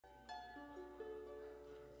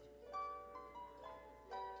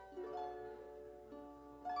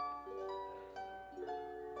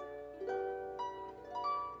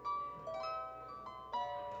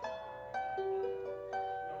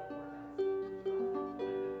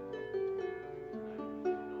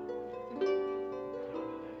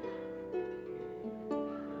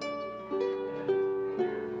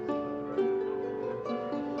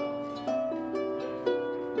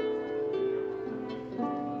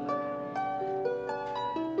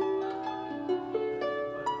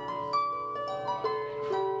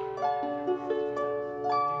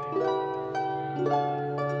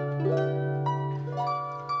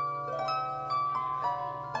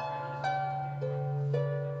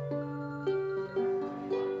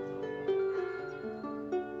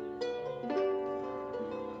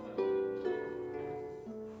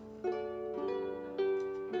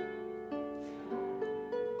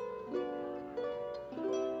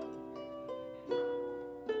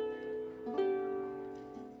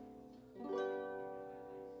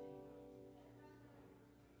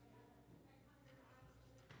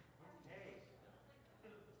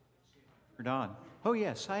On. Oh,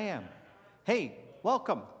 yes, I am. Hey,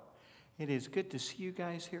 welcome. It is good to see you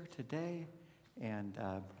guys here today. And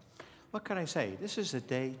what can I say? This is a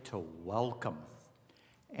day to welcome.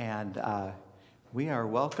 And we are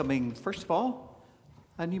welcoming, first of all,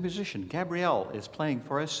 a new musician. Gabrielle is playing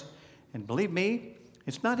for us. And believe me,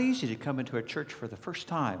 it's not easy to come into a church for the first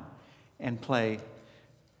time and play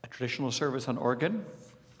a traditional service on organ,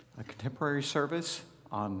 a contemporary service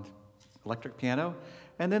on electric piano,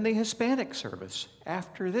 and then the Hispanic service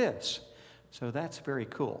after this. So that's very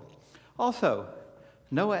cool. Also,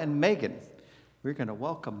 Noah and Megan, we're going to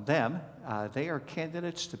welcome them. They are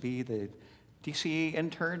candidates to be the DCE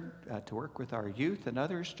intern to work with our youth and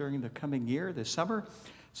others during the coming year, this summer.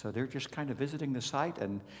 So they're just kind of visiting the site,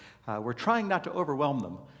 and we're trying not to overwhelm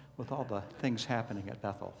them with all the things happening at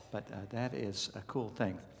Bethel, but that is a cool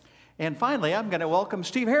thing. And finally, I'm going to welcome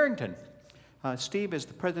Steve Harrington. Steve is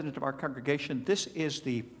the president of our congregation. This is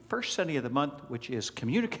the first Sunday of the month, which is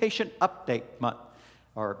Communication Update Month,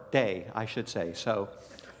 or day, I should say. So,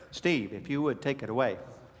 Steve, if you would take it away.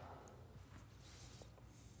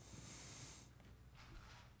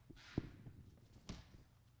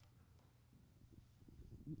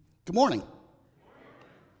 Good morning.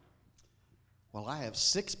 Well, I have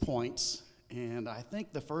 6 points, and I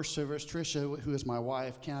think the first service, Tricia, who is my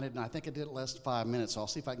wife, counted, and I think I did it less than 5 minutes, so I'll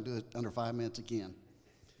see if I can do it under 5 minutes again.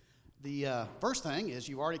 The first thing is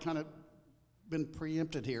you've already kind of been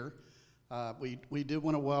preempted here. We do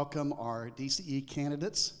want to welcome our DCE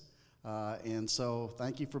candidates, and so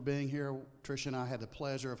thank you for being here. Tricia and I had the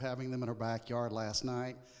pleasure of having them in our backyard last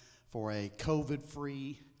night for a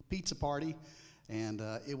COVID-free pizza party. And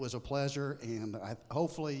it was a pleasure, and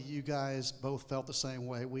hopefully you guys both felt the same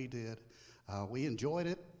way we did. We enjoyed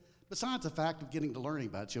it. Besides the fact of getting to learning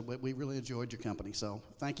about you, we really enjoyed your company, so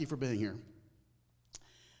thank you for being here.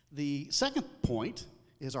 The second point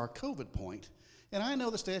is our COVID point. And I know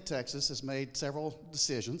the state of Texas has made several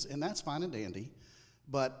decisions, and that's fine and dandy,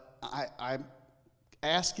 but I'm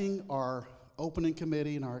asking our opening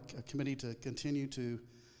committee and our committee to continue to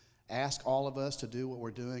ask all of us to do what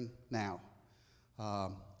we're doing now.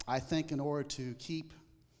 I think in order to keep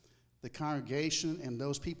the congregation and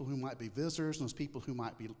those people who might be visitors and those people who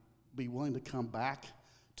might be willing to come back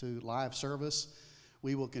to live service,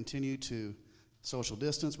 we will continue to social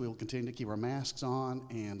distance, we will continue to keep our masks on,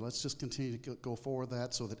 and let's just continue to go forward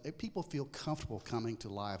that so that people feel comfortable coming to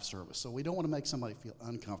live service. So we don't want to make somebody feel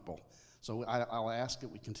uncomfortable. So I'll ask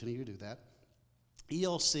that we continue to do that.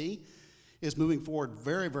 ELC is moving forward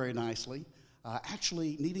very, very nicely.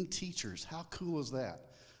 Actually needing teachers, how cool is that?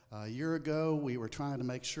 A year ago, we were trying to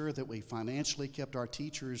make sure that we financially kept our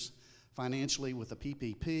teachers financially with the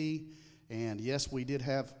PPP, and yes, we did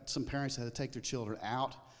have some parents that had to take their children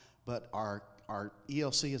out, but our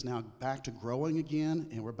ELC is now back to growing again,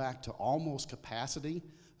 and we're back to almost capacity,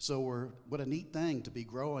 so what a neat thing to be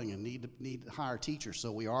growing and need to hire teachers.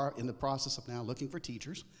 So we are in the process of now looking for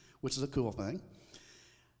teachers, which is a cool thing.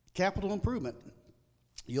 Capital improvement.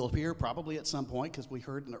 You'll hear probably at some point, because we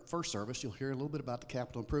heard in the first service, you'll hear a little bit about the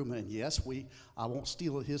capital improvement. And yes, I won't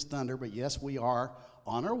steal his thunder, but yes, we are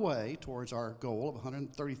on our way towards our goal of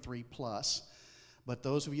 133 plus. But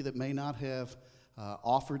those of you that may not have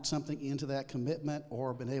offered something into that commitment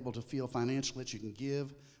or been able to feel financially that you can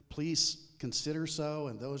give, please consider so.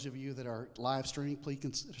 And those of you that are live streaming, please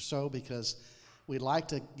consider so, because we'd like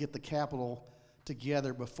to get the capital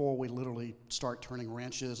together before we literally start turning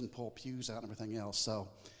wrenches and pull pews out and everything else. So,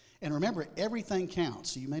 and remember, everything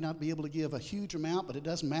counts. So you may not be able to give a huge amount, but it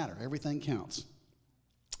doesn't matter. Everything counts.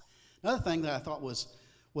 Another thing that I thought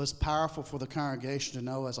was powerful for the congregation to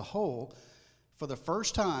know as a whole, for the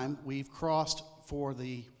first time, we've crossed for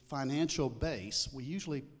the financial base. We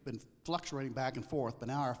usually been fluctuating back and forth, but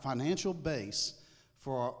now our financial base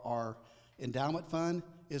for our endowment fund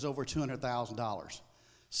is over $200,000.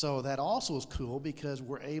 So that also is cool because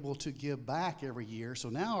we're able to give back every year. So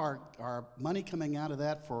now our money coming out of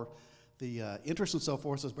that for the interest and so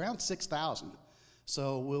forth is around $6,000.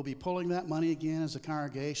 So we'll be pulling that money again as a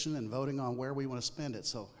congregation and voting on where we want to spend it.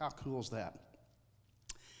 So how cool is that?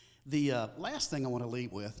 The last thing I want to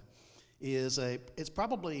leave with is it's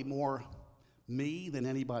probably more me than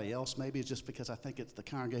anybody else. Maybe it's just because I think the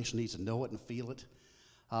congregation needs to know it and feel it.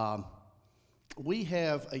 We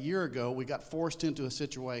have, a year ago, we got forced into a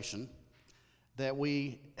situation that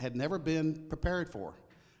we had never been prepared for.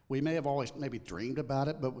 We may have always maybe dreamed about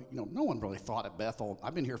it, but no one really thought at Bethel.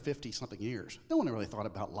 I've been here 50-something years. No one really thought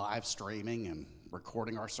about live streaming and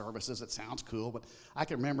recording our services. It sounds cool, but I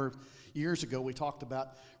can remember years ago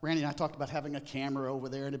Randy and I talked about having a camera over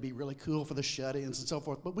there and it'd be really cool for the shut-ins and so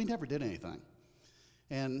forth, but we never did anything.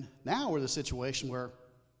 And now we're in a situation where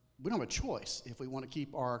we don't have a choice if we want to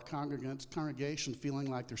keep our congregation feeling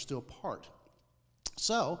like they're still part.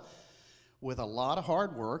 So, with a lot of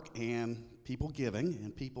hard work and people giving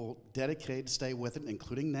and people dedicated to stay with it,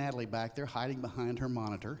 including Natalie back there hiding behind her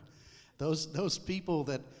monitor, those people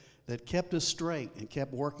that kept us straight and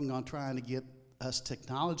kept working on trying to get us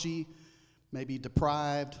technology, maybe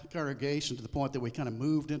deprived congregation to the point that we kind of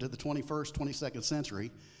moved into the 21st, 22nd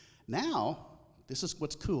century. Now, this is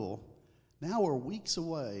what's cool. Now we're weeks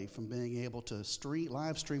away from being able to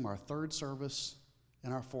live stream our third service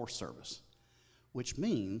and our fourth service, which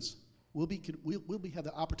means we'll have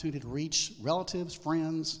the opportunity to reach relatives,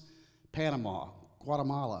 friends, Panama,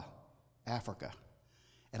 Guatemala, Africa.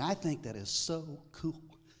 And I think that is so cool.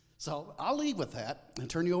 So I'll leave with that and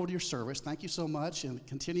turn you over to your service. Thank you so much, and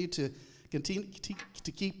continue to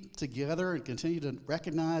keep together and continue to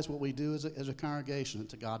recognize what we do as a congregation, and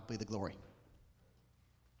to God be the glory.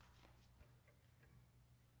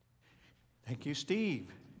 Thank you,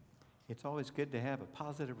 Steve. It's always good to have a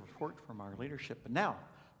positive report from our leadership. But now,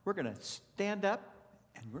 we're going to stand up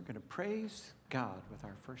and we're going to praise God with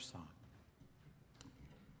our first song.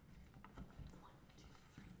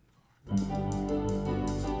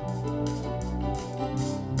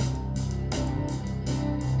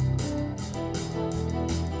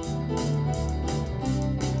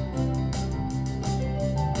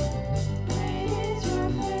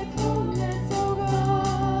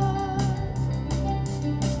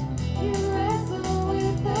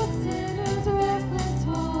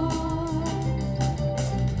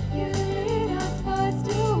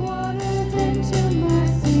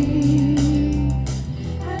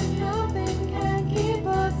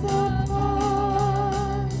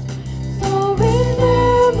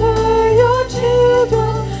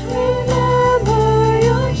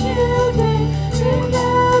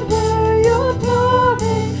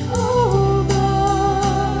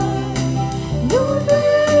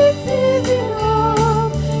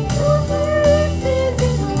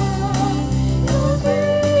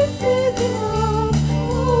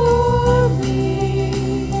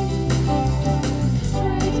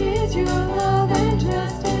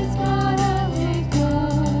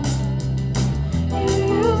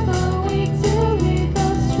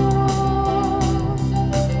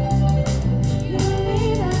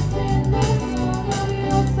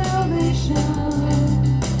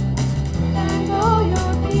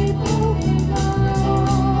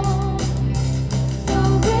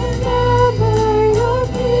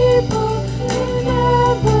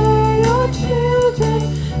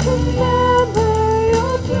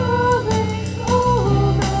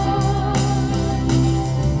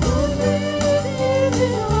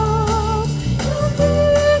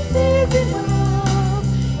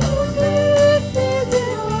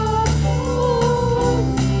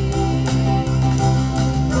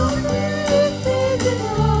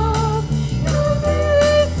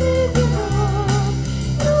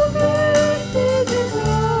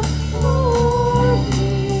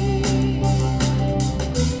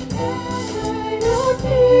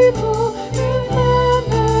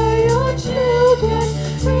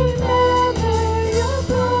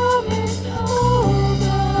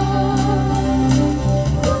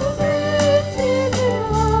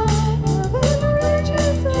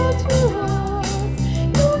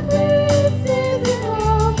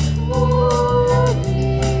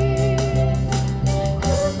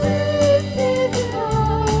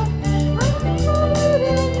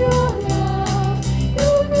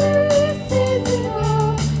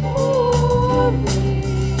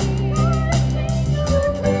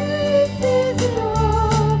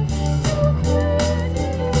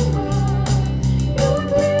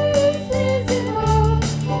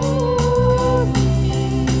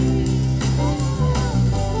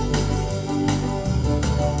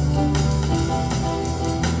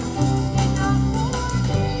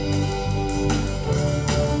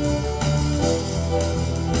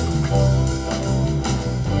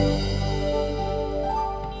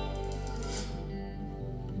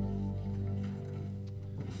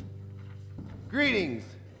 Greetings.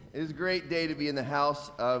 It is a great day to be in the house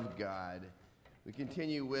of God. We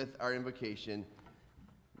continue with our invocation.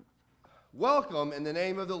 Welcome in the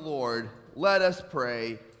name of the Lord. Let us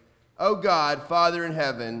pray. O God, Father in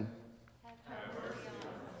heaven, have mercy on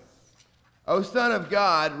us. O Son of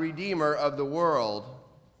God, Redeemer of the world,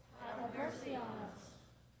 have mercy on us.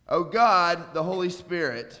 O God, the Holy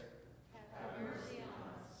Spirit, have mercy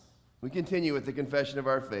on us. We continue with the confession of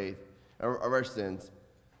our faith, of our sins.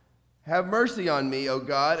 Have mercy on me, O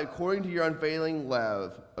God, according to your unfailing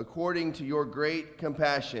love, according to your great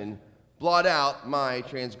compassion, blot out my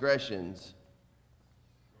transgressions.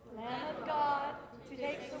 Lamb of God, who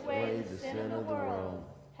takes away sin of the world,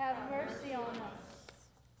 have mercy on us.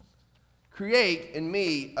 Create in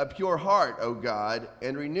me a pure heart, O God,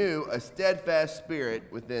 and renew a steadfast spirit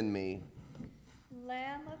within me.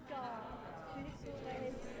 Lamb of God, who takes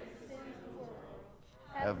away the sins of the world,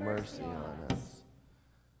 Have mercy on us.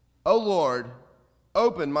 O Lord,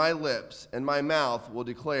 open my lips, and my mouth will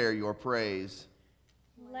declare your praise.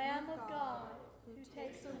 Lamb of God, who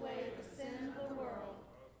takes away the sin of the world,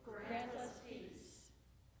 grant us peace.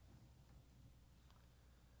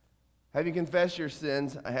 Having confessed your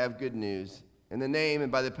sins, I have good news. In the name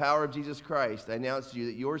and by the power of Jesus Christ, I announce to you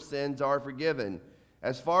that your sins are forgiven.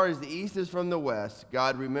 As far as the east is from the west,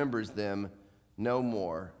 God remembers them no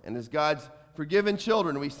more. And as God's forgiven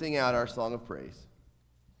children, we sing out our song of praise.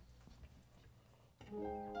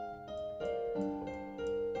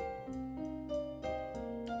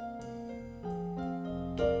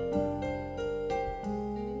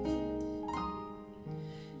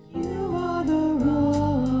 You are the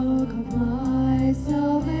rock of my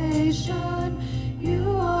salvation. You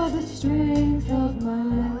are the strength of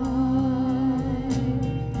my life.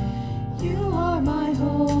 You are my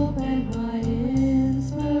hope and my inspiration.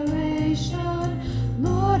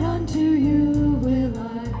 Lord, unto you will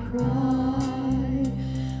I cry.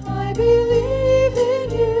 I believe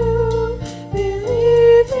in you,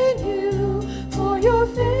 for your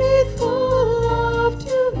faithful love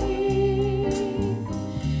to me.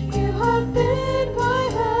 You have been my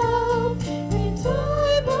help in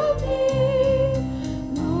time of need.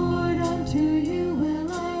 Lord, unto you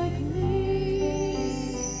will I cling.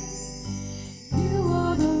 You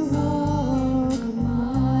are the rock of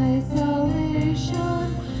my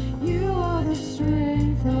salvation. You are the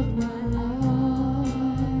strength of my life.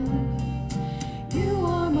 You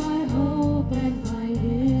are my hope and my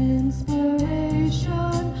inspiration.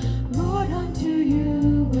 Lord, unto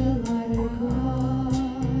you will I cry.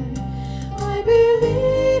 I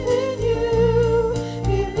believe in you,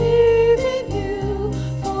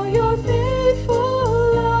 for your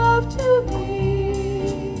faithful love to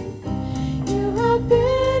me. You have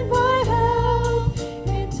been my help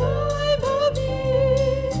in time of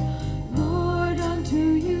need. Lord, unto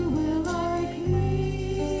you will I cling.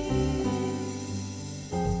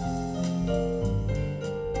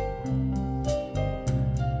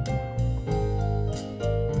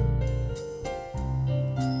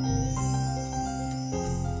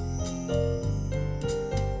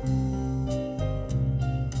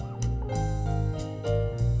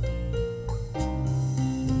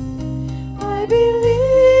 I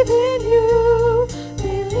believe in you,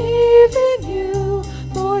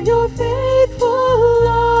 for your faithful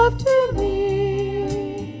love to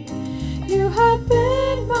me. You have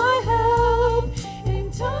been my help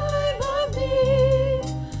in time of need.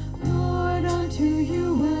 Lord, unto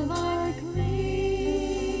you will I cling.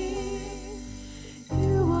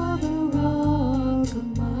 You are the rock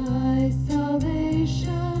of my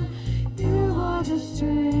salvation. You are the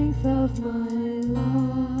strength of my life.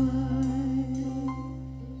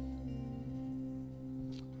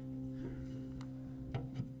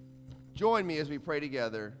 Join me as we pray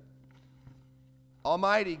together.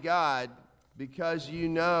 Almighty God, because you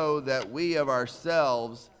know that we of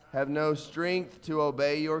ourselves have no strength to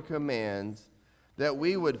obey your commands, that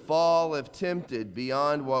we would fall if tempted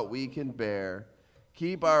beyond what we can bear,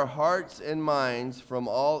 keep our hearts and minds from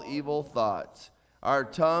all evil thoughts, our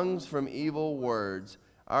tongues from evil words,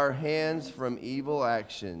 our hands from evil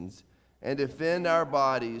actions, and defend our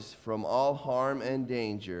bodies from all harm and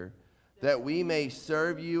danger, that we may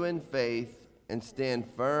serve you in faith and stand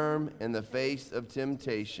firm in the face of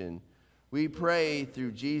temptation. We pray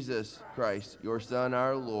through Jesus Christ, your Son,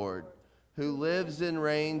 our Lord, who lives and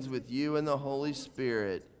reigns with you in the Holy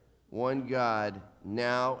Spirit, one God,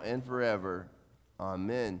 now and forever.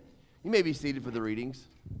 Amen. You may be seated for the readings.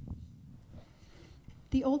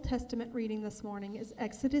 The Old Testament reading this morning is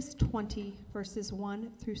Exodus 20, verses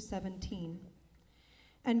 1 through 17.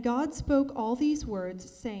 And God spoke all these words,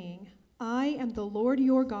 saying, I am the Lord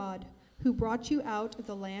your God, who brought you out of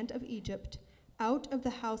the land of Egypt, out of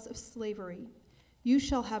the house of slavery. You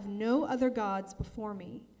shall have no other gods before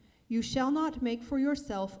me. You shall not make for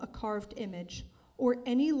yourself a carved image, or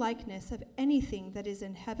any likeness of anything that is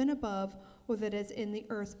in heaven above, or that is in the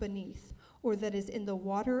earth beneath, or that is in the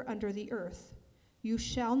water under the earth. You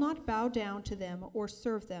shall not bow down to them or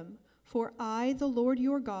serve them, for I, the Lord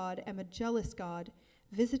your God, am a jealous God,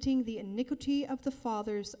 visiting the iniquity of the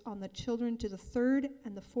fathers on the children to the third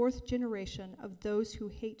and the fourth generation of those who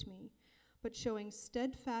hate me, but showing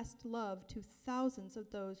steadfast love to thousands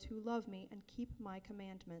of those who love me and keep my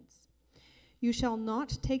commandments. You shall not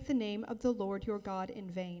take the name of the Lord your God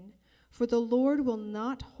in vain, For the Lord will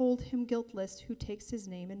not hold him guiltless who takes his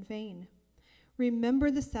name in vain.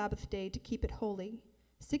 Remember the Sabbath day to keep it holy.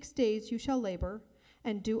 6 days you shall labor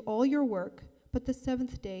and do all your work, but the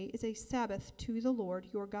seventh day is a Sabbath to the Lord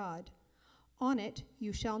your God. On it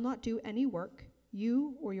you shall not do any work,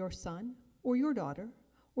 you or your son or your daughter,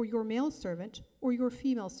 or your male servant or your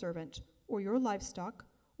female servant, or your livestock,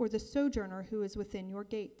 or the sojourner who is within your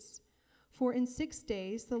gates. For in 6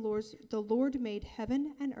 days the Lord made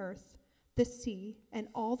heaven and earth, the sea, and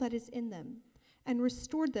all that is in them, and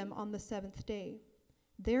restored them on the seventh day.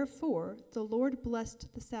 Therefore the Lord blessed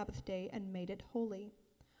the Sabbath day and made it holy.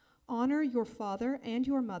 Honor your father and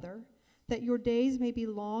your mother, that your days may be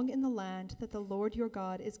long in the land that the Lord your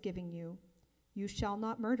God is giving you. You shall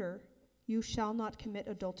not murder. You shall not commit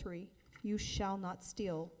adultery. You shall not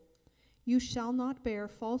steal. You shall not bear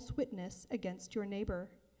false witness against your neighbor.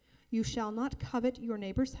 You shall not covet your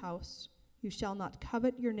neighbor's house. You shall not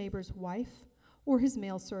covet your neighbor's wife, or his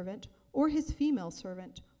male servant, or his female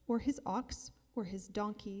servant, or his ox, or his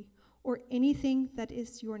donkey, or anything that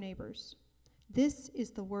is your neighbor's. This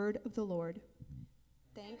is the word of the Lord.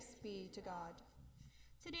 Thanks be to God.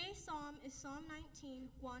 Today's psalm is Psalm 19,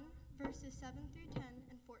 1, verses 7 through 10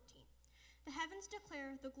 and 14. The heavens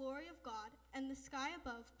declare the glory of God, and the sky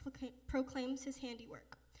above proclaims his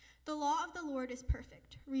handiwork. The law of the Lord is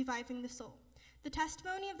perfect, reviving the soul. The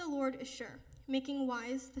testimony of the Lord is sure, making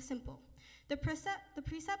wise the simple. The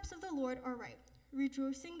precepts of the Lord are right,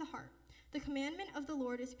 rejoicing the heart. The commandment of the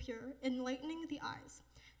Lord is pure, enlightening the eyes.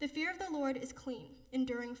 The fear of the Lord is clean,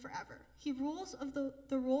 enduring forever. The rules of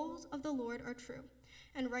the Lord are true,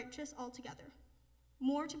 and righteous altogether.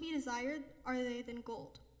 More to be desired are they than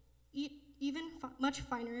gold, even much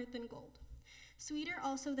finer than gold. Sweeter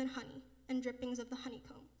also than honey, and drippings of the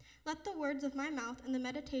honeycomb. Let the words of my mouth and the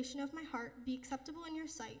meditation of my heart be acceptable in your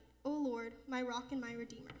sight, O Lord, my rock and my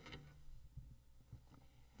redeemer.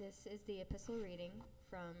 This is the epistle reading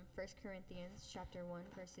from 1 Corinthians chapter 1,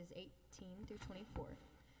 verses 18 through 24.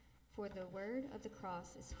 For the word of the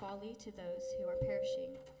cross is folly to those who are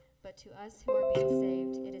perishing, but to us who are being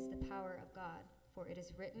saved it is the power of God. For it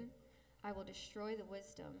is written, I will destroy the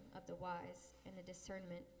wisdom of the wise, and the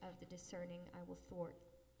discernment of the discerning I will thwart.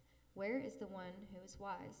 Where is the one who is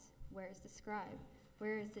wise? Where is the scribe?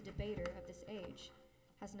 Where is the debater of this age?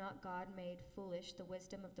 Has not God made foolish the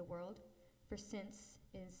wisdom of the world? For since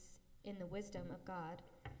is in the wisdom of God,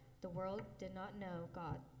 the world did not know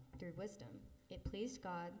God through wisdom. It pleased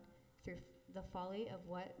God through the folly of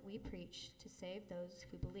what we preach to save those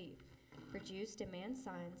who believe. For Jews demand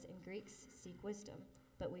signs and Greeks seek wisdom,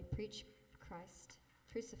 but we preach Christ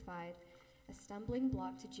crucified, a stumbling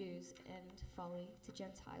block to Jews and folly to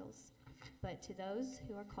Gentiles. But to those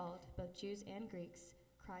who are called, both Jews and Greeks,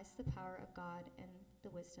 Christ the power of God and the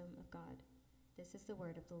wisdom of God. This is the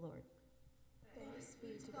word of the Lord. Thanks be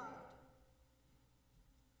to God.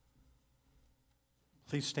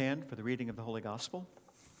 Please stand for the reading of the Holy Gospel.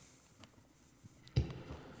 The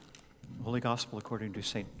Holy Gospel according to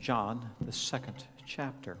St. John, the 2nd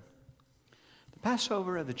chapter. The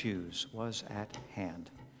Passover of the Jews was at hand,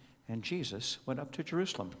 and Jesus went up to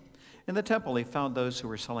Jerusalem. In the temple he found those who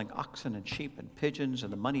were selling oxen and sheep and pigeons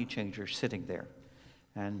and the money changers sitting there.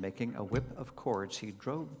 And making a whip of cords, he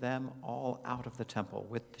drove them all out of the temple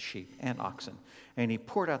with the sheep and oxen. And he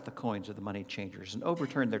poured out the coins of the money changers and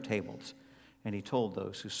overturned their tables. And he told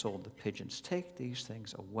those who sold the pigeons, take these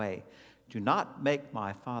things away. Do not make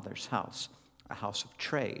my Father's house a house of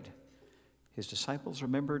trade. His disciples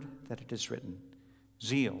remembered that it is written,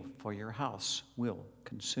 zeal for your house will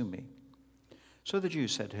consume me. So the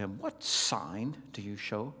Jews said to him, what sign do you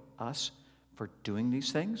show us for doing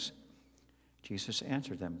these things? Jesus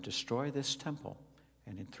answered them, destroy this temple,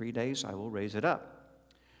 and in 3 days I will raise it up.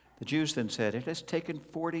 The Jews then said, it has taken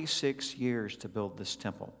 46 years to build this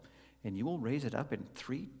temple, and you will raise it up in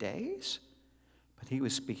 3 days? But he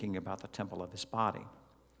was speaking about the temple of his body.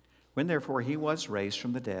 When therefore he was raised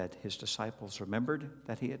from the dead, his disciples remembered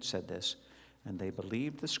that he had said this, and they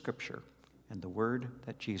believed the scripture and the word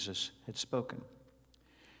that Jesus had spoken.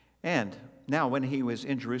 And now when he was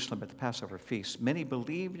in Jerusalem at the Passover feast, many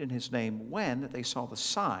believed in his name when they saw the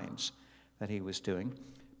signs that he was doing.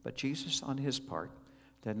 But Jesus, on his part,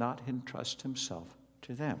 did not entrust himself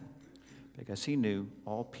to them, because he knew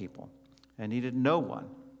all people and needed no one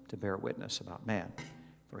to bear witness about man,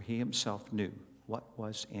 for he himself knew what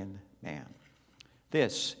was in man.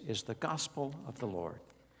 This is the gospel of the Lord.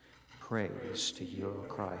 Praise to you, O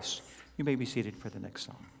Christ. You may be seated for the next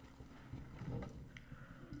song.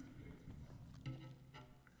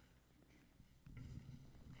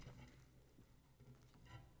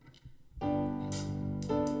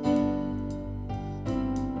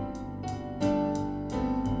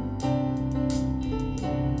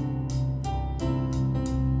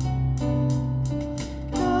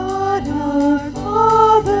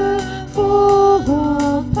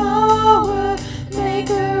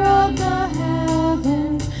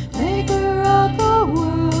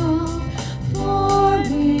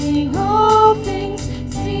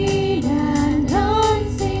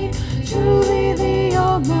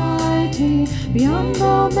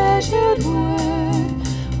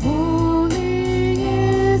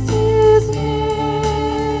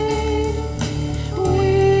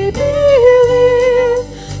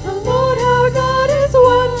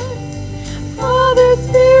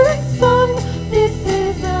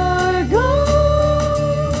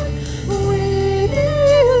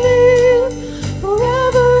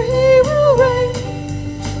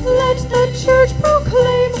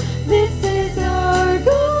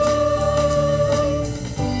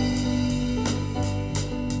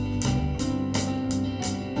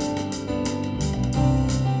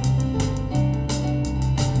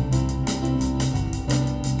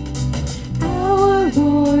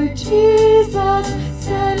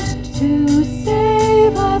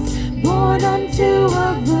 to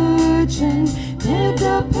a virgin, lived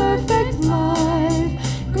a perfect life,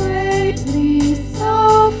 greatly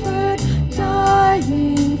suffered,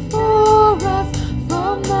 dying for us.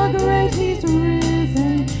 From the grave he's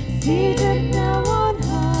risen, seated now on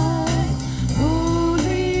high.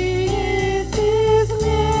 Holy is his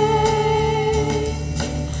name.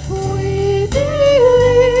 We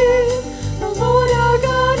believe the Lord our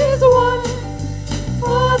God is one,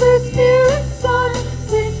 Father, Spirit, Son,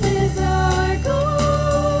 this is our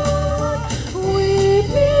God. We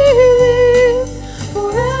believe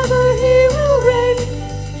forever he will reign.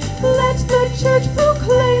 Let the church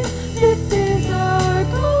proclaim, this is our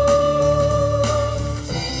God.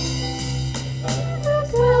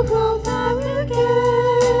 Jesus will grow back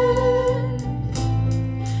again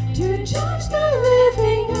to judge the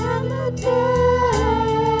living and the dead.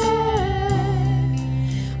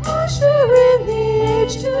 Usher in the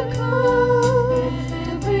age to come.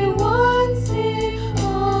 Everyone sing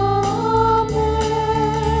Amen.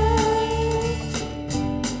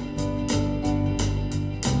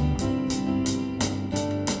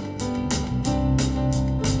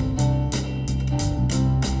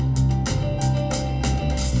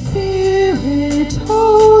 Spirit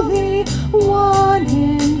holy, one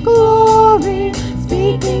in glory,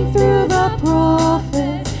 speaking through the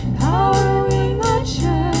prophets, powering the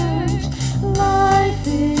church. Life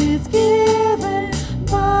is given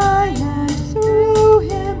by and through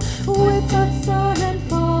him, with the Son and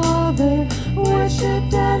Father,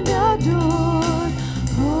 worshipped and adored.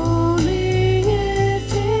 Holy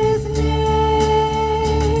is his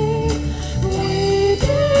name. We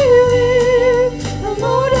believe the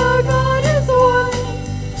Lord our God is one,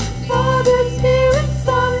 Father, Spirit,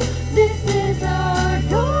 Son, this is our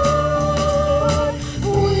God.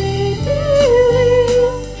 We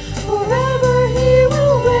believe forever he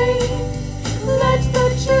will reign. Let the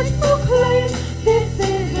church proclaim, this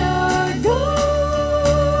is our God.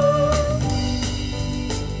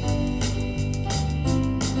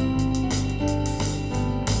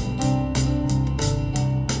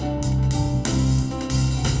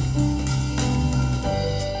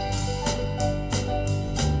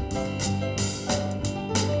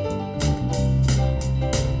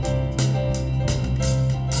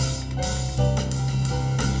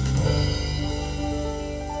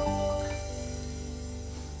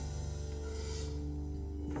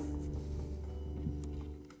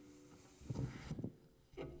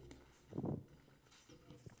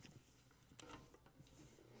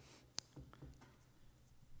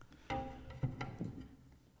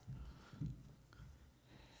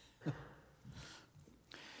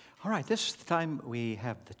 All right, this is the time we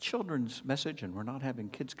have the children's message, and we're not having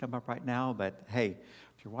kids come up right now, but hey,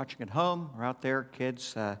 if you're watching at home or out there,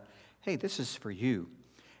 kids, hey, this is for you.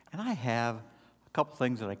 And I have a couple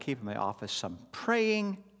things that I keep in my office, some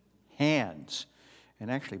praying hands.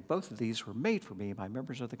 And actually, both of these were made for me by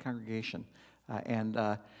members of the congregation.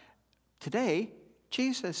 Today,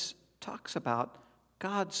 Jesus talks about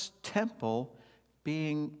God's temple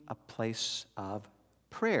being a place of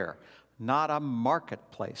prayer, not a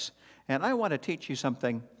marketplace. And I want to teach you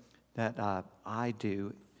something that I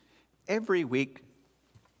do every week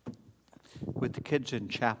with the kids in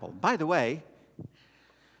chapel. By the way,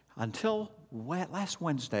 until last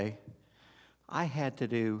Wednesday, I had to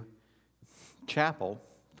do chapel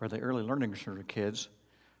for the early learning center kids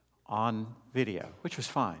on video, which was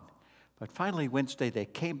fine. But finally, Wednesday, they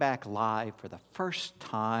came back live for the first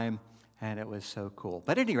time, and it was so cool.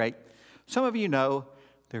 But at any rate, some of you know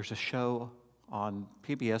there's a show on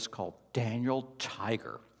PBS called Daniel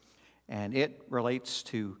Tiger, and it relates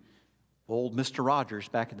to old Mr. Rogers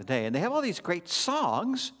back in the day. And they have all these great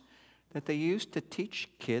songs that they use to teach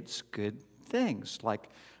kids good things. Like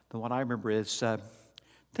the one I remember is,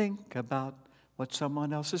 think about what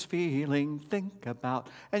someone else is feeling, think about,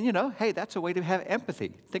 and you know, hey, that's a way to have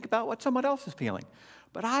empathy. Think about what someone else is feeling.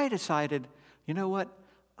 But I decided, you know what?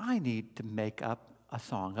 I need to make up a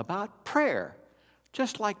song about prayer,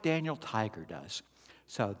 just like Daniel Tiger does.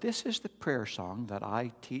 So this is the prayer song that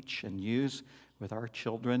I teach and use with our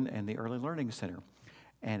children in the Early Learning Center.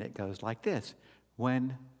 And it goes like this.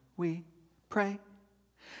 When we pray,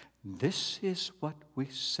 this is what we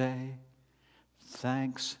say.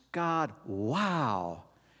 Thanks God, wow,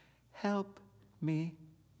 help me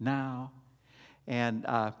now. And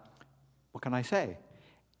what can I say?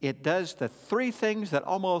 It does the three things that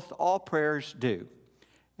almost all prayers do.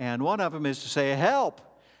 And one of them is to say, help.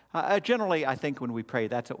 Generally, I think when we pray,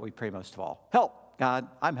 that's what we pray most of all. Help, God,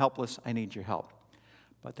 I'm helpless, I need your help.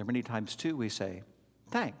 But there are many times, too, we say,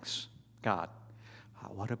 thanks, God.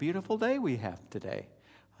 What a beautiful day we have today.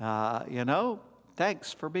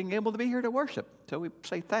 thanks for being able to be here to worship. So we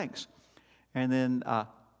say thanks. And then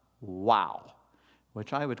wow,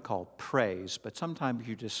 which I would call praise. But sometimes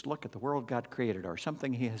you just look at the world God created or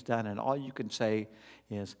something he has done, and all you can say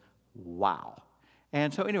is wow.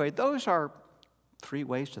 And so anyway, those are 3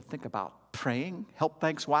 ways to think about praying. Help,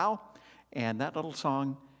 thanks, wow. And that little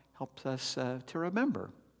song helps us to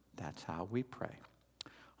remember that's how we pray.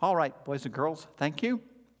 All right, boys and girls, thank you.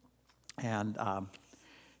 And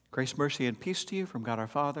grace, mercy, and peace to you from God our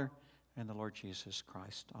Father and the Lord Jesus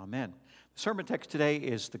Christ. Amen. The sermon text today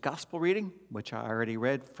is the gospel reading, which I already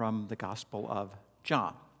read from the Gospel of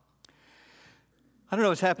John. I don't know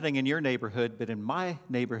what's happening in your neighborhood, but in my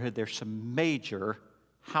neighborhood, there's some major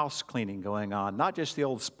house cleaning going on. Not just the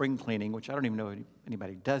old spring cleaning, which I don't even know if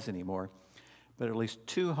anybody does anymore, but at least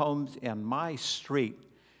 2 homes in my street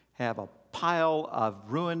have a pile of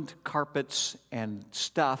ruined carpets and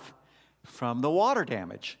stuff from the water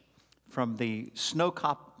damage, from the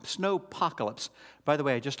snowpocalypse. By the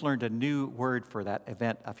way, I just learned a new word for that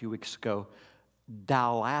event a few weeks ago,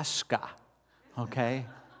 Dalaska, okay?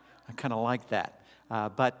 I kind of like that.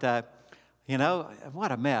 You know,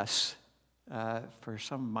 what a mess for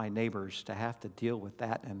some of my neighbors to have to deal with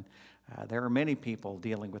that. And there are many people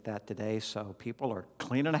dealing with that today, so people are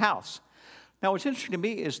cleaning the house. Now, what's interesting to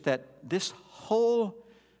me is that this whole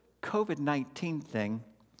COVID-19 thing,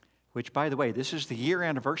 which, by the way, this is the year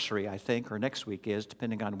anniversary, I think, or next week is,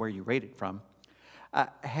 depending on where you rate it from,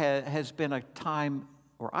 has been a time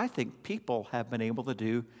where I think people have been able to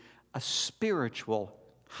do a spiritual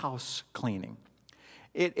house cleaning.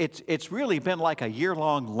 It's really been like a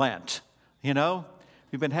year-long Lent, you know?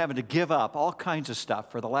 We've been having to give up all kinds of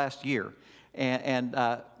stuff for the last year. And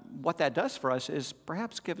what that does for us is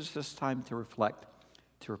perhaps gives us time to reflect,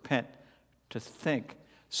 to repent, to think.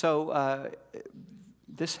 So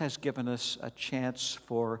this has given us a chance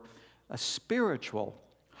for a spiritual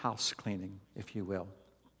house cleaning, if you will.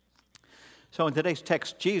 So in today's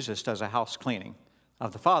text, Jesus does a house cleaning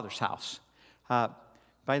of the Father's house.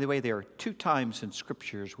 By the way, there are 2 times in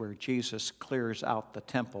Scriptures where Jesus clears out the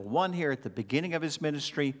temple. One here at the beginning of his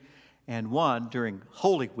ministry, and one during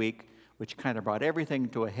Holy Week, which kind of brought everything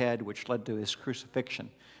to a head, which led to his crucifixion.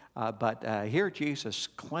 But here Jesus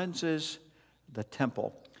cleanses the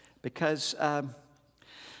temple because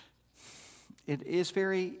it is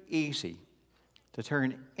very easy to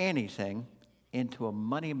turn anything into a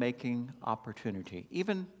money-making opportunity,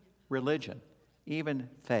 even religion, even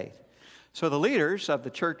faith. So the leaders of the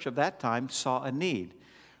church of that time saw a need.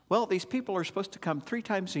 Well, these people are supposed to come 3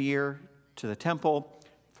 times a year to the temple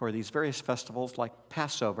for these various festivals like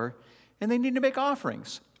Passover, and they need to make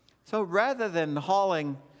offerings. So rather than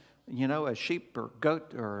hauling, you know, a sheep or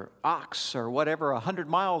goat or ox or whatever 100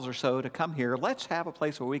 miles or so to come here, let's have a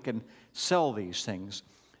place where we can sell these things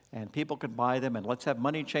and people can buy them, and let's have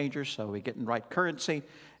money changers so we get in right currency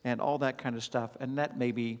and all that kind of stuff. And that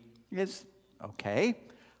maybe is okay.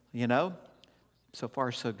 You know, so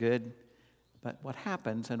far so good. But what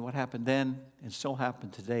happens, and what happened then and still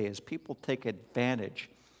happens today, is people take advantage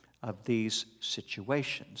of these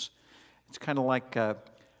situations. It's kind of like a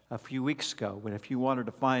few weeks ago when if you wanted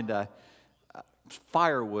to find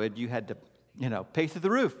firewood, you had to, you know, pay through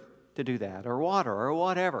the roof to do that, or water, or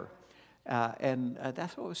whatever. And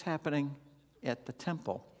that's what was happening at the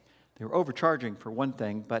temple. They were overcharging for one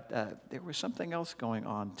thing, but there was something else going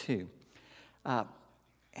on too.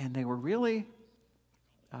 And they were really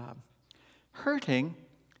hurting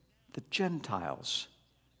the Gentiles,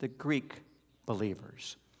 the Greek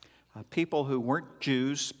believers, people who weren't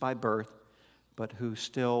Jews by birth, but who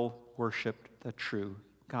still worshiped the true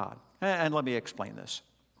God. And let me explain this.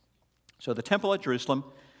 So the temple at Jerusalem,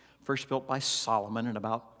 first built by Solomon in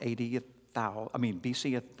about BC,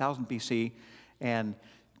 1000 BC, and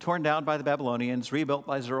torn down by the Babylonians, rebuilt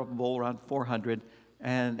by Zerubbabel around 400.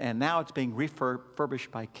 And now it's being refurbished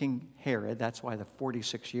by King Herod. That's why the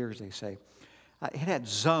 46 years, they say. It had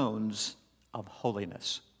zones of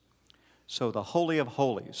holiness. So the Holy of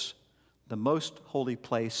Holies, the most holy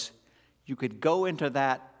place, you could go into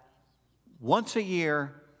that once a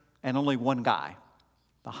year and only one guy,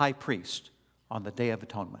 the high priest, on the Day of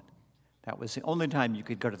Atonement. That was the only time you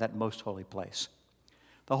could go to that most holy place.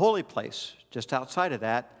 The holy place, just outside of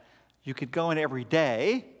that, you could go in every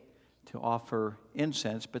day to offer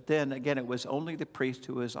incense, but then again, it was only the priest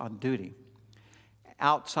who was on duty.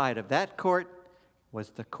 Outside of that court was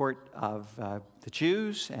the court of the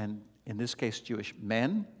Jews, and in this case, Jewish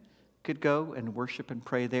men could go and worship and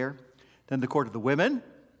pray there. Then the court of the women,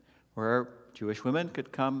 where Jewish women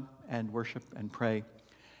could come and worship and pray.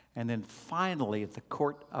 And then finally, the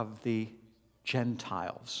court of the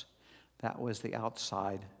Gentiles. That was the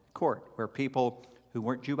outside court where people who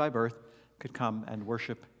weren't Jew by birth could come and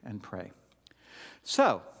worship and pray.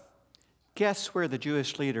 So, guess where the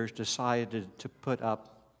Jewish leaders decided to put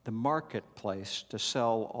up the marketplace to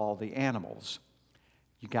sell all the animals?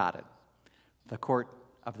 You got it. The court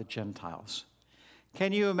of the Gentiles.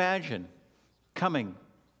 Can you imagine coming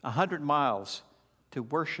 100 miles to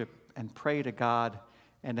worship and pray to God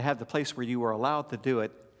and to have the place where you were allowed to do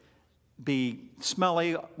it be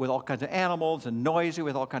smelly with all kinds of animals and noisy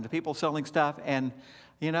with all kinds of people selling stuff? And,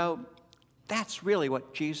 you know, that's really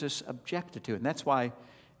what Jesus objected to. And that's why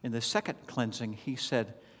in the second cleansing, he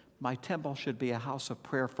said, my temple should be a house of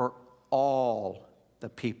prayer for all the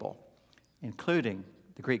people, including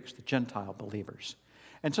the Greeks, the Gentile believers.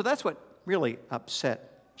 And so that's what really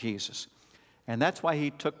upset Jesus. And that's why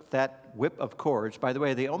he took that whip of cords. By the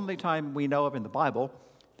way, the only time we know of in the Bible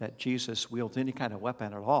that Jesus wields any kind of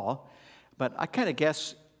weapon at all. But I kind of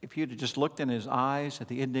guess if you'd have just looked in his eyes at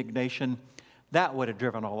the indignation, that would have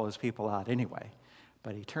driven all those people out anyway.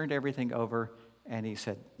 But he turned everything over and he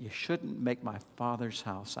said, you shouldn't make my Father's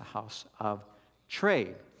house a house of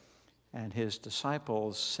trade. And his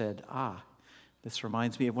disciples said, this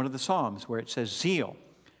reminds me of one of the Psalms where it says, zeal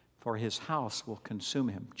for his house will consume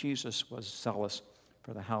him. Jesus was zealous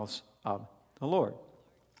for the house of the Lord.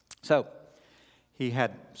 So he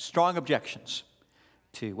had strong objections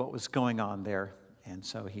to what was going on there, and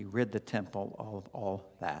so he rid the temple of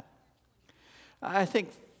all that. I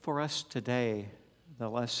think for us today, the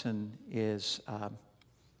lesson is,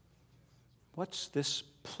 what's this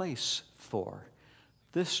place for?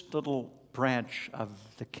 This little branch of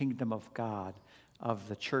the kingdom of God, of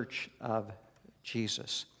the church of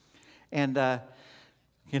Jesus. And,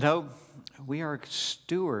 you know, we are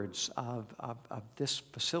stewards of this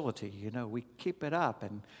facility. You know, we keep it up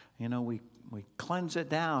and, you know, we cleanse it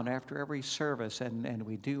down after every service and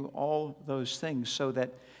we do all those things so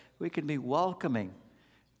that we can be welcoming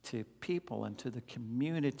to people and to the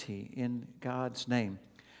community in God's name.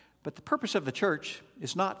 But the purpose of the church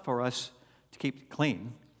is not for us to keep it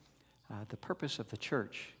clean. The purpose of the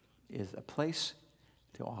church is a place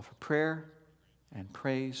to offer prayer and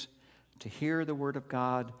praise, to hear the word of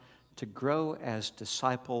God, to grow as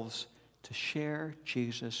disciples, to share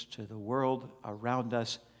Jesus to the world around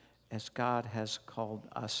us as God has called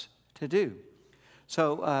us to do.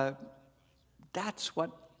 So that's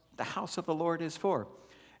what the house of the Lord is for.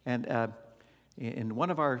 And in one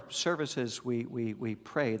of our services, we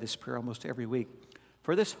pray this prayer almost every week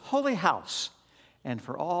for this holy house and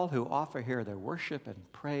for all who offer here their worship and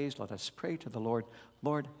praise. Let us pray to the Lord.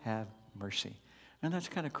 Lord, have mercy. And that's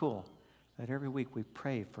kind of cool that every week we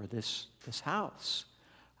pray for this house.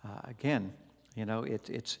 Again, you know,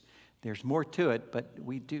 there's more to it, but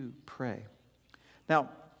we do pray. Now,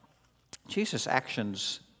 Jesus'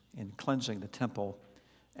 actions in cleansing the temple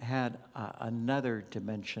had another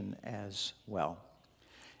dimension as well.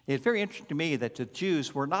 It's very interesting to me that the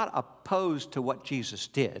Jews were not opposed to what Jesus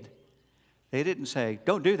did. They didn't say,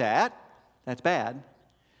 don't do that, that's bad.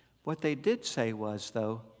 What they did say was,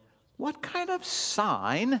 though, what kind of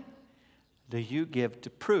sign do you give to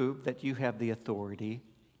prove that you have the authority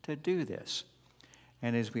to do this?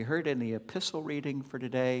 And as we heard in the epistle reading for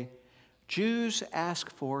today, Jews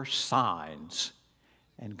ask for signs,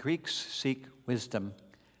 and Greeks seek wisdom.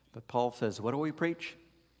 But Paul says, what do we preach?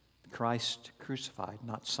 Christ crucified,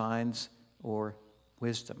 not signs or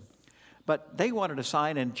wisdom. But they wanted a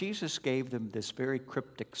sign, and Jesus gave them this very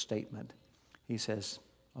cryptic statement. He says,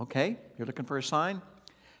 okay, you're looking for a sign?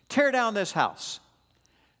 Tear down this house,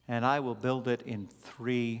 and I will build it in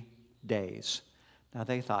 3 days. Now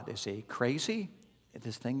they thought, is he crazy?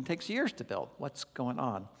 This thing takes years to build. What's going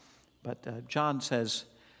on? But John says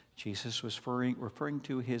Jesus was referring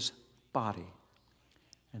to his body.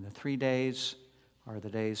 And the 3 days are the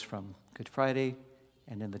days from Good Friday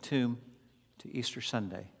and in the tomb to Easter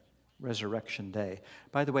Sunday, Resurrection Day.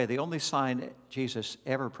 By the way, the only sign Jesus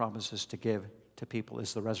ever promises to give to people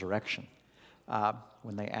is the resurrection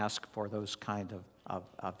when they ask for those kind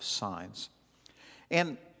of signs.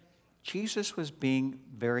 And Jesus was being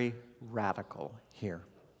very radical here.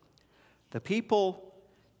 The people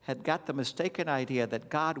had got the mistaken idea that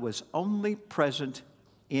God was only present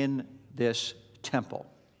in this temple,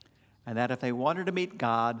 and that if they wanted to meet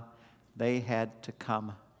God, they had to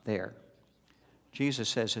come there. Jesus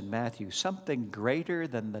says in Matthew, something greater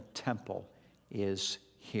than the temple is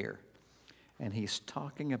here. And he's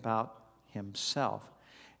talking about himself.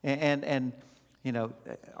 And you know,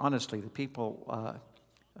 honestly, the people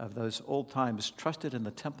of those old times trusted in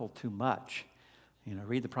the temple too much. You know,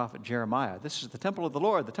 read the prophet Jeremiah. This is the temple of the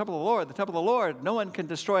Lord, the temple of the Lord, the temple of the Lord. No one can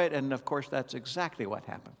destroy it. And of course, that's exactly what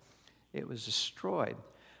happened. It was destroyed.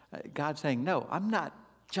 God's saying, no, I'm not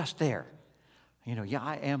just there. Yeah,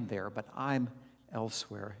 I am there, but I'm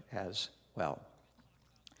elsewhere as well.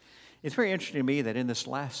 It's very interesting to me that in this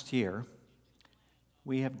last year,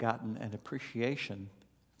 we have gotten an appreciation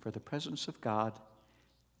for the presence of God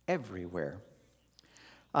everywhere.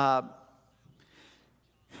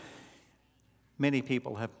 Many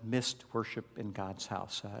people have missed worship in God's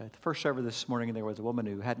house. At the first service this morning, there was a woman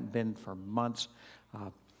who hadn't been for months.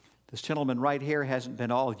 This gentleman right here hasn't been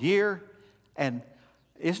all year. And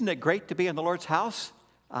isn't it great to be in the Lord's house?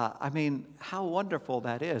 How wonderful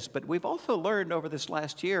that is. But we've also learned over this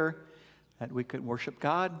last year that we could worship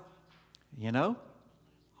God,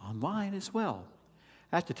 online as well.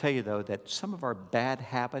 I have to tell you, though, that some of our bad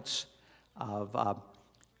habits of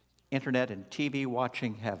internet and TV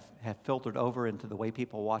watching have filtered over into the way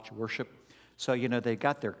people watch worship. So, they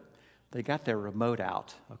got their remote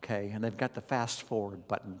out, okay, and they've got the fast forward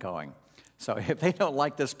button going. So if they don't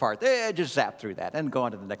like this part, they just zap through that and go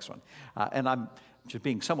on to the next one. And I'm just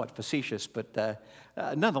being somewhat facetious, but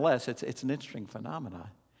nonetheless, it's an interesting phenomenon.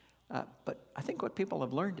 But I think what people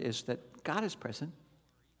have learned is that God is present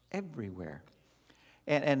everywhere.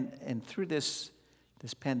 And through this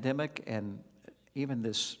pandemic and even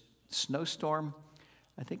this snowstorm,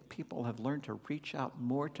 I think people have learned to reach out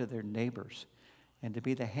more to their neighbors and to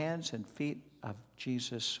be the hands and feet of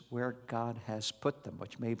Jesus where God has put them,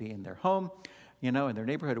 which may be in their home, in their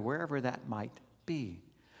neighborhood, wherever that might be.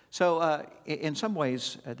 So in some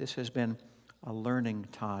ways, this has been a learning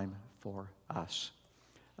time for us.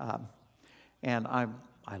 And I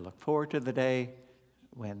look forward to the day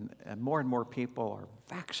when more and more people are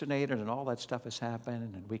vaccinated and all that stuff is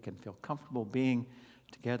happening and we can feel comfortable being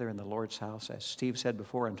together in the Lord's house. As Steve said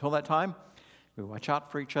before, until that time, we watch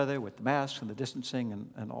out for each other with the masks and the distancing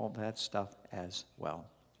and all that stuff as well.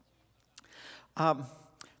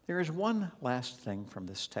 There is one last thing from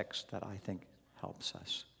this text that I think helps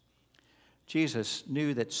us. Jesus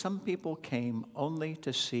knew that some people came only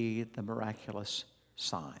to see the miraculous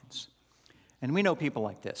signs. And we know people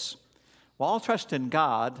like this. Well, I'll trust in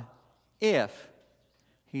God if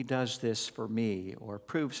He does this for me or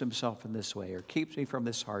proves Himself in this way or keeps me from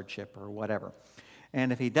this hardship or whatever.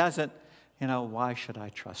 And if He doesn't, why should I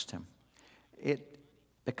trust Him? It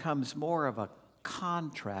becomes more of a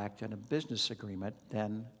contract and a business agreement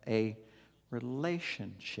than a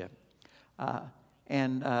relationship.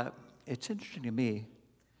 It's interesting to me,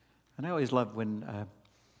 and I always love when,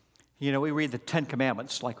 we read the Ten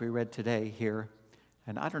Commandments like we read today here,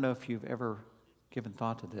 and I don't know if you've ever given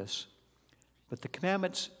thought to this, but the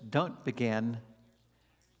commandments don't begin,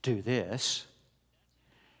 do this.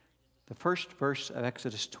 The first verse of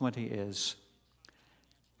Exodus 20 is,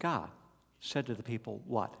 God said to the people,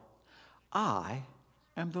 what? I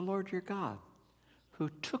am the Lord your God, who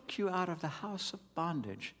took you out of the house of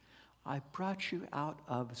bondage. I brought you out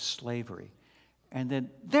of slavery. And then,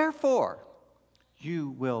 therefore, you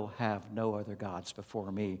will have no other gods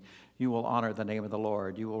before me. You will honor the name of the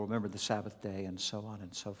Lord. You will remember the Sabbath day, and so on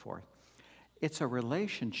and so forth. It's a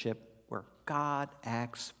relationship where God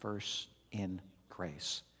acts first in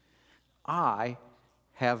grace. I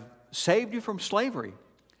have saved you from slavery.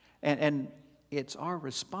 And it's our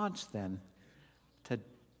response then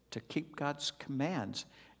to keep God's commands.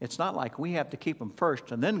 It's not like we have to keep them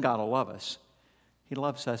first and then God will love us. He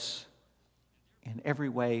loves us in every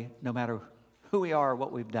way, no matter who we are or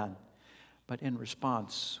what we've done. But in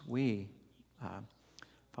response, we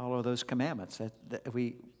follow those commandments.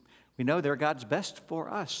 We know they're God's best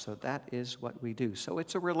for us, so that is what we do. So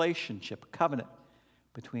it's a relationship, a covenant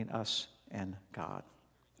between us and God.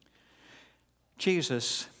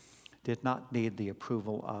 Jesus did not need the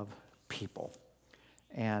approval of people.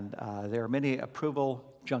 And there are many approval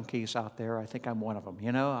junkies out there. I think I'm one of them.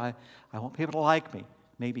 I want people to like me.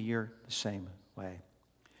 Maybe you're the same way.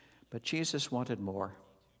 But Jesus wanted more.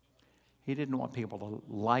 He didn't want people to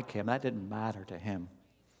like Him. That didn't matter to Him.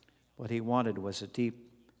 What He wanted was a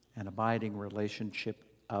deep and abiding relationship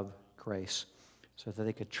of grace so that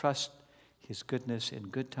they could trust His goodness in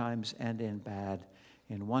good times and in bad,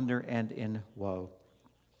 in wonder and in woe.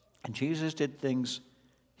 And Jesus did things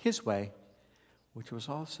His way, which was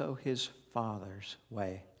also His Father's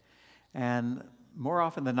way. And more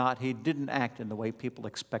often than not, He didn't act in the way people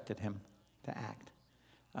expected Him to act,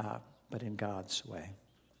 but in God's way.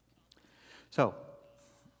 So,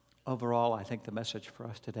 overall, I think the message for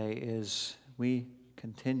us today is we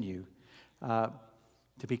continue to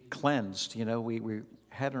be cleansed. We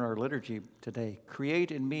had in our liturgy today,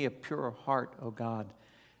 create in me a pure heart, O God.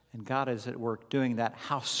 And God is at work doing that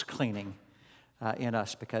house cleaning in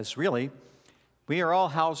us, because really, we are all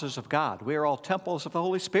houses of God. We are all temples of the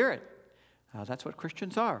Holy Spirit. That's what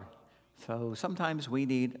Christians are. So sometimes we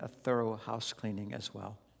need a thorough house cleaning as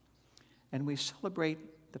well. And we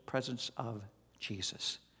celebrate the presence of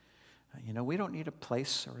Jesus. We don't need a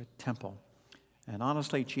place or a temple. And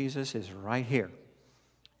honestly, Jesus is right here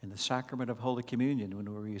in the sacrament of Holy Communion.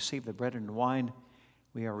 When we receive the bread and wine,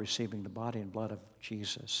 we are receiving the body and blood of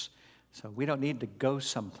Jesus. So we don't need to go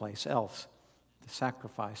someplace else to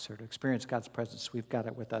sacrifice or to experience God's presence. We've got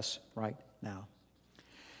it with us right now.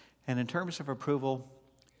 And in terms of approval,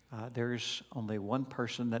 there's only one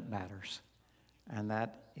person that matters, and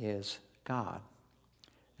that is God.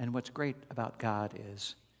 And what's great about God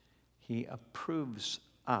is He approves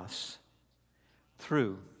us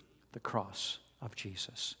through the cross of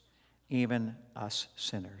Jesus, even us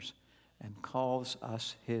sinners, and calls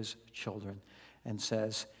us His children and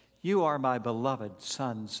says, "You are my beloved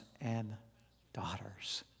sons and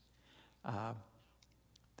daughters."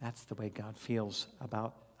 That's the way God feels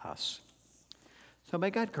about us. So may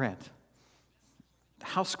God grant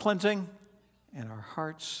house cleansing in our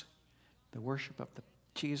hearts, the worship of the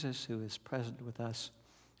Jesus who is present with us,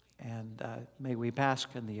 and may we bask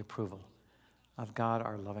in the approval of God,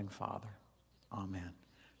 our loving Father. Amen.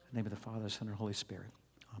 In the name of the Father, Son, and Holy Spirit.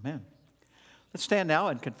 Amen. Let's stand now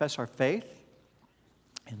and confess our faith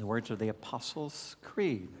in the words of the Apostles'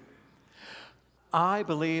 Creed. I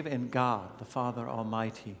believe in God, the Father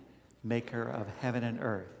Almighty, maker of heaven and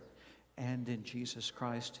earth, and in Jesus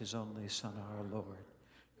Christ, His only Son, our Lord,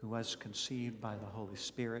 who was conceived by the Holy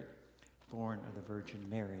Spirit, born of the Virgin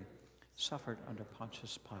Mary, suffered under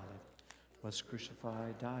Pontius Pilate, was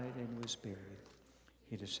crucified, died, and was buried.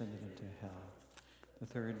 He descended into hell. The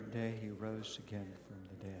third day He rose again from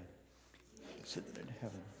the dead. He ascended in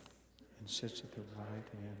heaven and sits at the right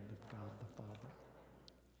hand of God the Father.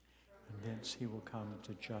 And thence He will come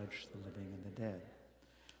to judge the living and the dead.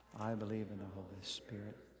 I believe in the Holy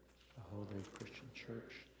Spirit, the Holy Christian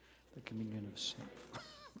Church, the communion of saints.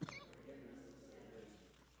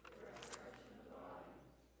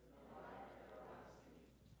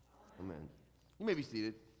 Amen. You may be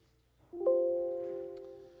seated.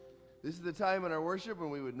 This is the time in our worship when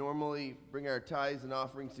we would normally bring our tithes and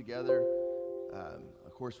offerings together.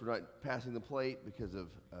 Of course, we're not passing the plate because of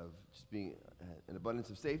just being an abundance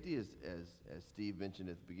of safety, as Steve mentioned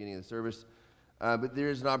at the beginning of the service. But there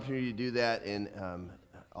is an opportunity to do that, and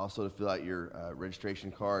also to fill out your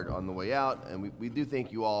registration card on the way out. And we do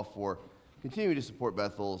thank you all for continuing to support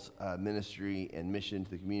Bethel's ministry and mission to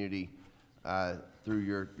the community through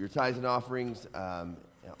your tithes and offerings,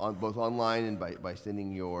 both online and by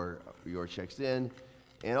sending your checks in,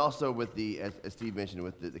 and also with as Steve mentioned,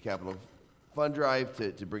 with the capital fund drive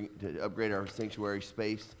to upgrade our sanctuary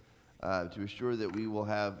space, to assure that we will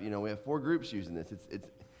have, we have 4 groups using this. It's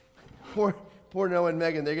poor Noah and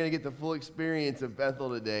Megan, they're going to get the full experience of Bethel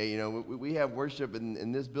today. We have worship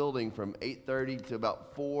in this building from 8:30 to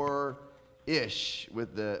about 4-ish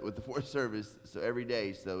with the fourth service, so every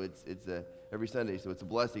day. So it's every Sunday. So it's a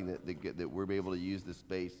blessing that we're able to use this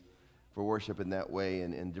space for worship in that way,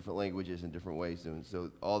 and in different languages and different ways. And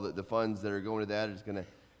so all the funds that are going to that is going to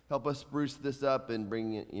help us spruce this up and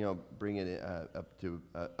bring it up to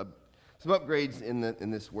some upgrades in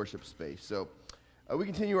this worship space. So we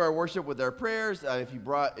continue our worship with our prayers. If you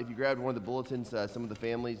grabbed one of the bulletins, some of the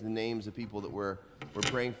families, the names of people that we're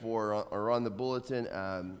praying for are on the bulletin,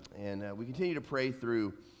 and we continue to pray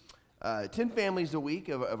through 10 families a week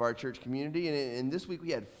of our church community, and this week we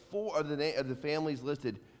had 4 of the families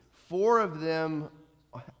listed. 4 of them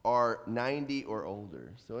are 90 or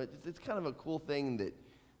older, so it's kind of a cool thing that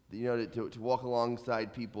to walk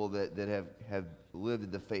alongside people that have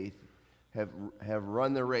lived the faith, have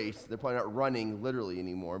run the race. They're probably not running literally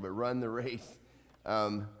anymore, but run the race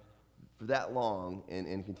for that long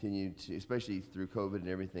and continue to, especially through COVID and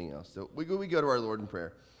everything else. So we go to our Lord in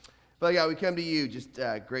prayer. Father God, we come to you just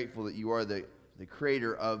grateful that you are the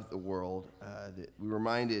creator of the world. That we were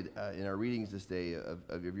reminded in our readings this day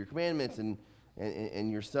of your commandments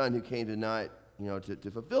and your Son who came to not,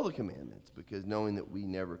 to fulfill the commandments, because knowing that we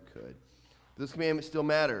never could. But those commandments still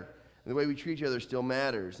matter, and the way we treat each other still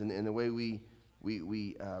matters, and the way we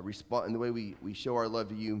respond, and the way we show our love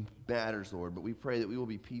to you matters, Lord. But we pray that we will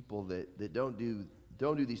be people that don't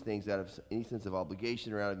do these things out of any sense of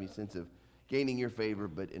obligation or out of any sense of gaining your favor,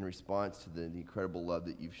 but in response to the incredible love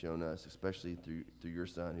that you've shown us, especially through your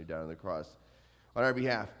Son who died on the cross on our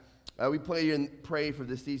behalf. We pray for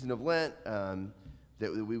this season of Lent,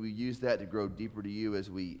 that we would use that to grow deeper to you as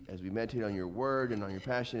we meditate on your word and on your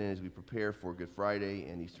passion, and as we prepare for Good Friday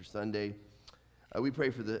and Easter Sunday. We pray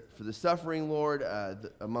for the suffering, Lord,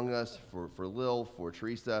 among us, for Lil, for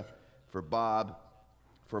Teresa, for Bob,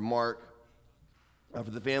 for Mark,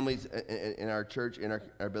 for the families in our church, in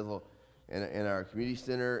our Bethel, and our community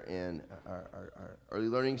center, and our early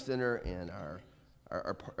learning center, and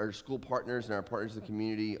our school partners and our partners in the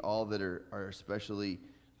community, all that are especially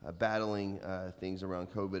battling things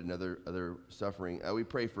around COVID and other suffering. We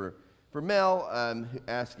pray for Mel,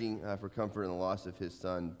 asking for comfort in the loss of his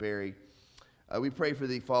son, Barry. We pray for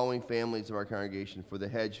the following families of our congregation, for the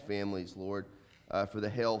Hedge families, Lord, for the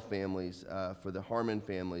Hale families, for the Harmon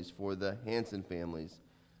families, for the Hanson families,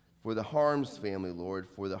 for the Harms family, Lord,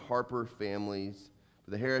 for the Harper families,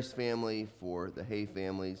 for the Harris family, for the Hay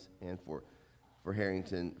families, and for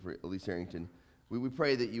Harrington, for Elise Harrington. We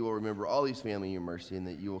pray that you will remember all these families in your mercy, and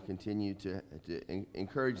that you will continue to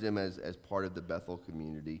encourage them as part of the Bethel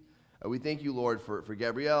community. We thank you, Lord, for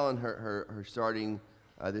Gabrielle and her starting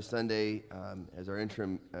this Sunday as our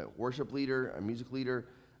interim worship leader, our music leader.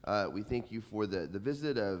 We thank you for the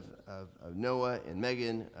visit of Noah and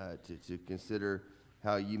Megan to consider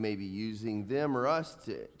how you may be using them or us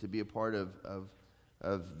to be a part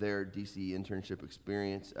of their DC internship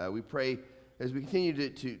experience. We pray as we continue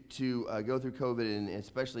to go through COVID, and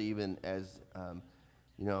especially even as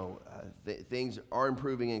things are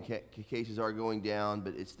improving and cases are going down,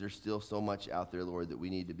 but there's still so much out there, Lord, that we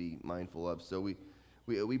need to be mindful of. So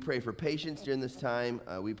we pray for patience during this time.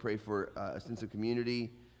 We pray for a sense of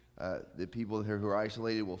community. The people who are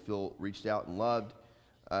isolated will feel reached out and loved.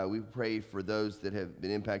 We pray for those that have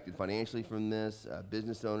been impacted financially from this,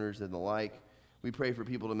 business owners and the like. We pray for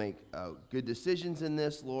people to make good decisions in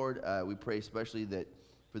this, Lord. We pray especially that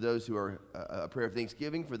for those who are a prayer of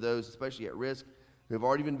thanksgiving, for those especially at risk who have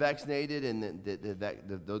already been vaccinated, and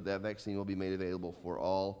that vaccine will be made available for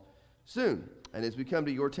all soon. And as we come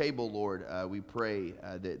to your table, Lord, we pray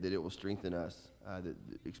that it will strengthen us, that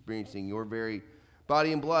experiencing your very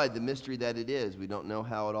body and blood, the mystery that it is. We don't know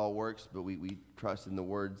how it all works, but we trust in the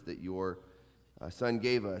words that your Son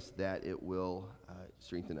gave us, that it will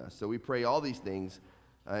strengthen us. So we pray all these things,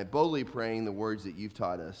 boldly praying the words that you've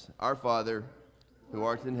taught us. Our Father, who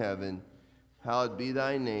art in heaven, hallowed be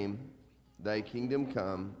thy name. Thy kingdom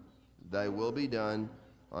come, thy will be done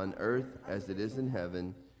on earth as it is in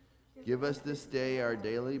heaven. Give us this day our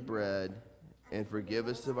daily bread, and forgive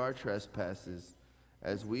us of our trespasses,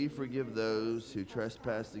 as we forgive those who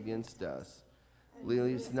trespass against us.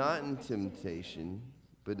 Lead us not in temptation,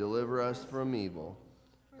 but deliver us from evil.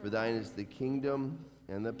 For thine is the kingdom,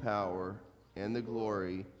 and the power, and the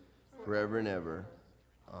glory, forever and ever.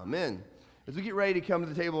 Amen. As we get ready to come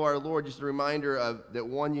to the table of our Lord, just a reminder of that,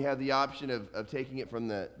 one, you have the option of taking it from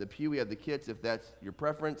the pew. We have the kits if that's your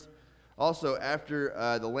preference. Also, after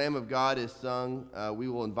the Lamb of God is sung, we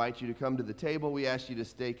will invite you to come to the table. We ask you to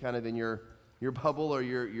stay kind of in your bubble or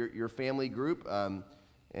your family group,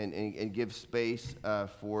 and give space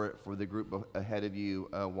for the group ahead of you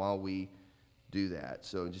while we do that.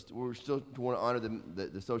 So we're still want to honor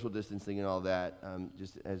the social distancing and all that,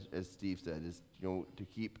 just as Steve said, is to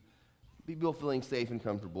keep people feeling safe and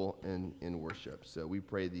comfortable in worship. So we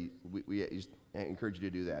pray we just encourage you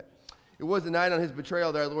to do that. It was the night on his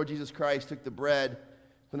betrayal that our Lord Jesus Christ took the bread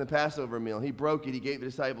from the Passover meal. He broke it. He gave the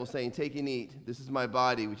disciples, saying, "Take and eat. This is my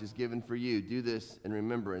body, which is given for you. Do this in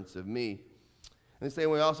remembrance of me." In the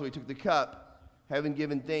same way also he took the cup, having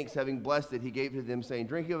given thanks, having blessed it, he gave it to them, saying,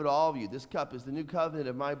 "Drink of it, all of you. This cup is the new covenant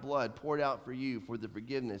of my blood, poured out for you for the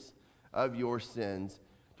forgiveness of your sins.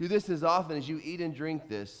 Do this as often as you eat and drink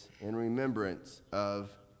this in remembrance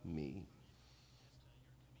of me."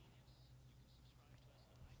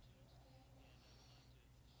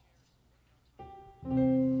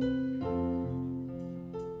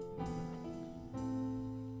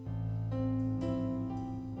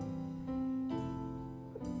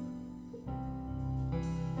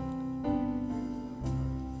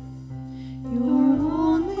 Your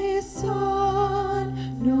only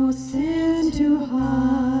Son, no sin to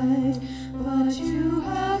hide, but you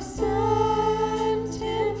have sent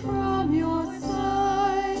him from your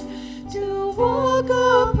side to walk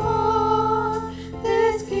upon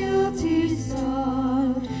this guilty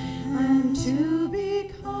sod and to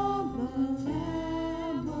become the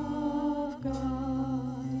Lamb of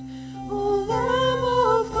God. O Lamb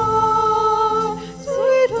of God,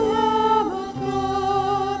 sweet Lamb of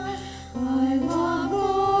God, I love the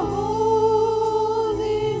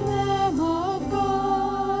holy Lamb of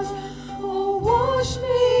God. Oh, wash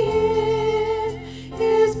me in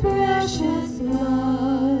his precious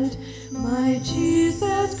blood, my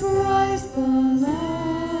Jesus Christ, the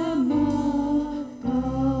Lamb of God.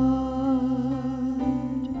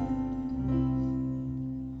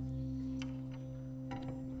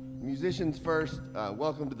 Musicians first,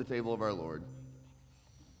 welcome to the table of our Lord.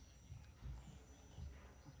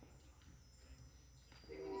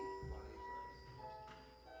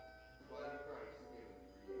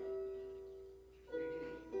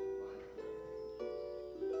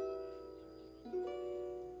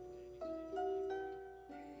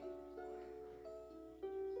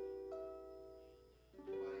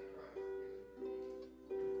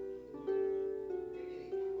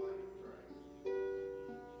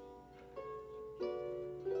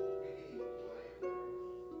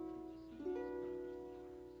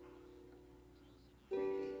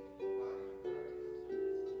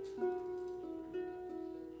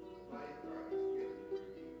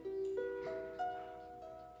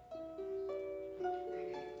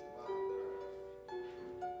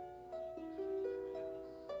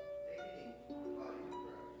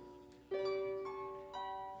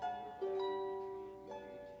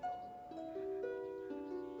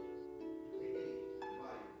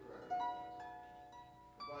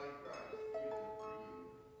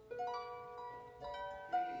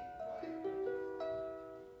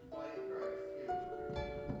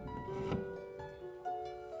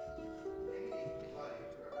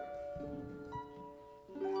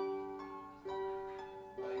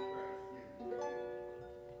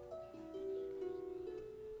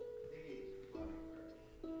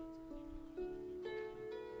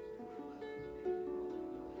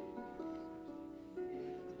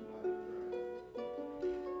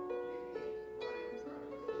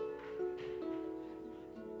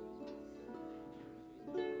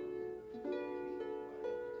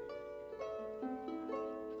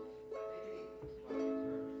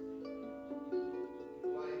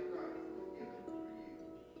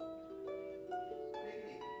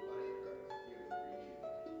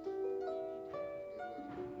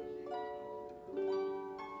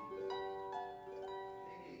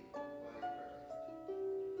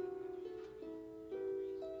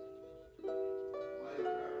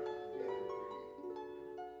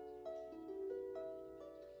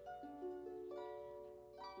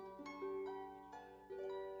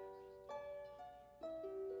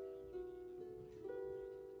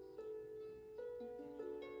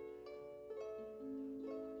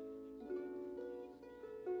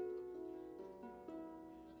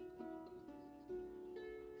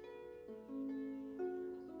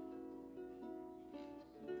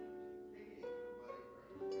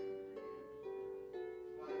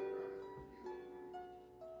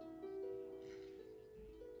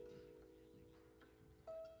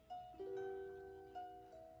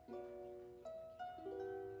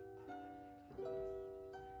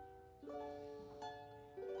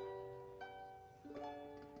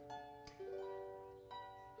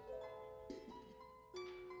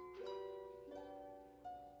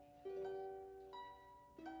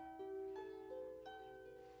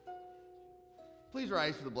 Please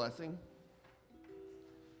rise for the blessing.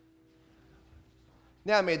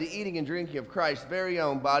 Now may the eating and drinking of Christ's very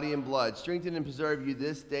own body and blood strengthen and preserve you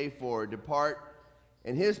this day forward. Depart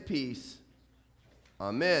in his peace.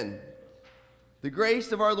 Amen. The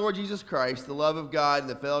grace of our Lord Jesus Christ, the love of God, and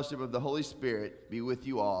the fellowship of the Holy Spirit be with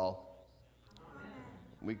you all.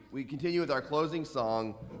 Amen. We continue with our closing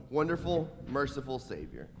song, Wonderful, Merciful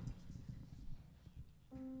Savior.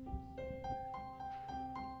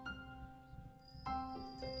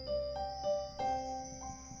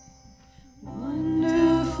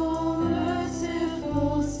 Wonderful,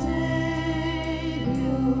 merciful Savior,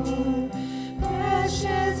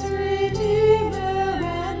 precious Redeemer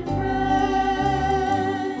and friend,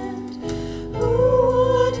 who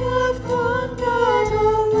would have thought that a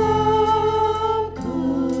lamb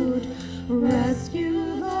could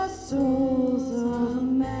rescue the souls of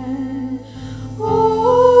men?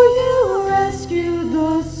 Oh, you rescued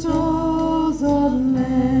the souls of men.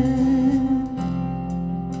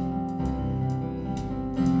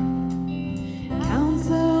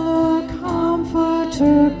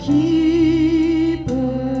 Comforter, keeper,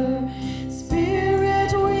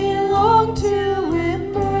 Spirit we long to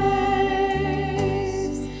embrace.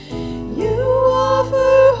 You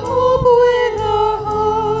offer hope when our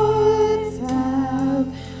hearts have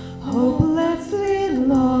hopelessly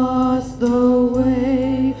lost the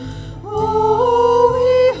way. Oh, we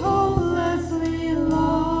hopelessly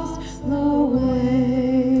lost the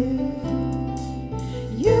way.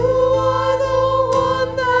 You are the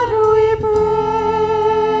one that we praise.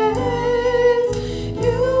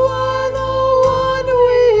 You are the one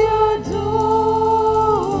we adore.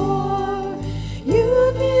 You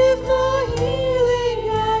give the healing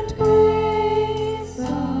and grace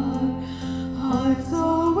our hearts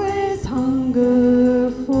always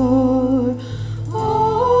hunger for.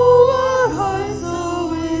 Oh, our hearts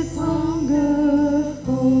always hunger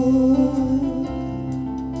for.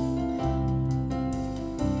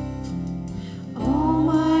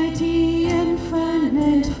 Almighty,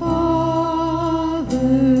 infinite Father,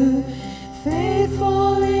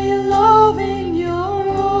 faithfully loving your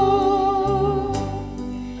own.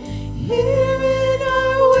 Here in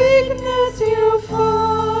our weakness you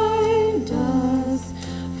find us,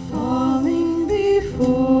 falling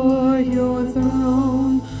before your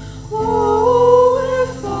throne. Oh, we're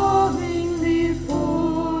falling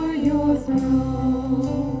before your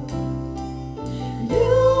throne. You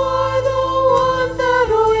are the one that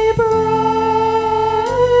we praise.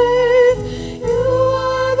 You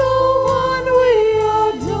are the one we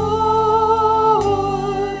adore.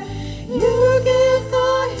 You give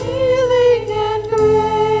the healing and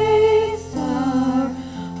grace our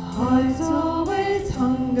hearts always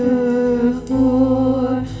hunger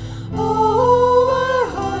for. Oh, our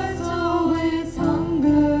hearts always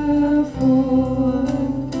hunger for.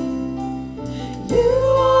 You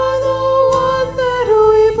are the one that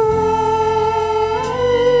we praise.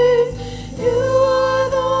 You are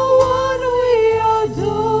the one we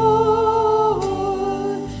adore.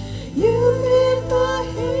 You give the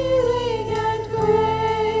healing and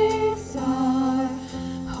grace our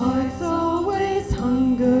hearts always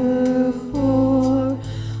hunger for.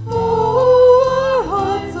 Oh, our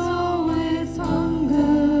hearts always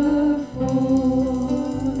hunger for.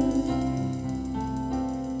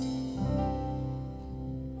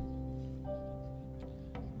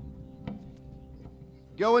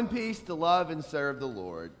 Go in peace to love and serve the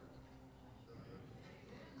Lord.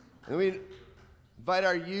 And we invite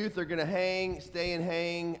our youth. They're going to stay and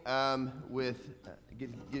hang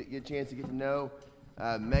get a chance to get to know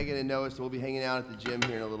Megan and Noah. So we'll be hanging out at the gym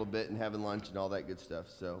here in a little bit and having lunch and all that good stuff.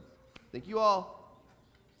 So thank you all.